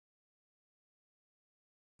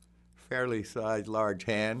fairly sized large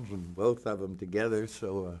hands, and both of them together,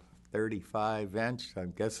 so a 35 inch, I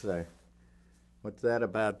guess what's that,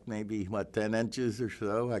 about maybe, 10 inches or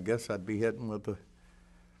so? I guess I'd be hitting with a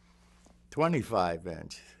 25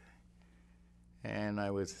 inch. And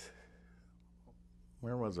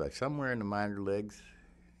where was I? Somewhere in the minor leagues.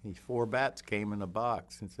 These 4 bats came in a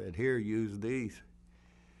box and said, "Here, use these."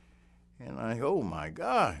 And oh my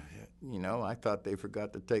God, I thought they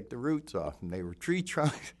forgot to take the roots off, and they were tree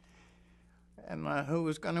trunks. And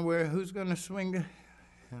who's gonna swing? And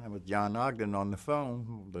I was John Ogden on the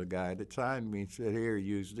phone, the guy that signed me, said, "Here,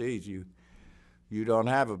 use these. You don't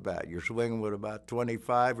have a bat. You're swinging with about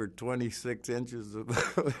 25 or 26 inches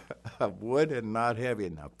of wood, and not heavy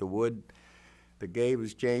enough. The game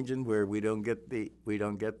is changing where we don't get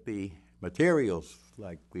the materials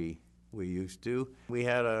like we used to." We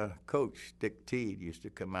had a coach, Dick Teed, used to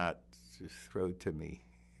come out, just throw to me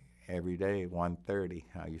every day, 1:30.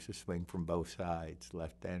 I used to swing from both sides,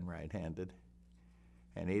 left and right-handed.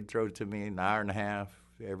 And he'd throw to me an hour and a half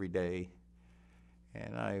every day.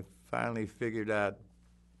 And I finally figured out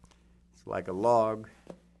it's like a log,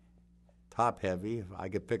 top-heavy. If I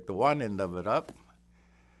could pick the one end of it up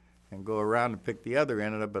and go around and pick the other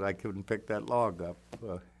end of it, but I couldn't pick that log up,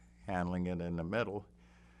 handling it in the middle.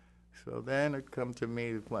 So then it come to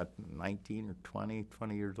me, 19 or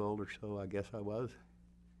 20 years old or so, I guess I was,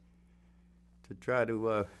 to try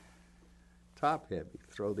to top-heavy,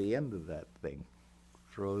 throw the end of that thing,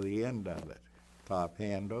 throw the end of it, top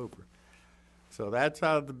hand over. So that's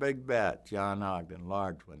how the big bat, John Ogden,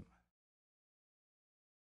 large one.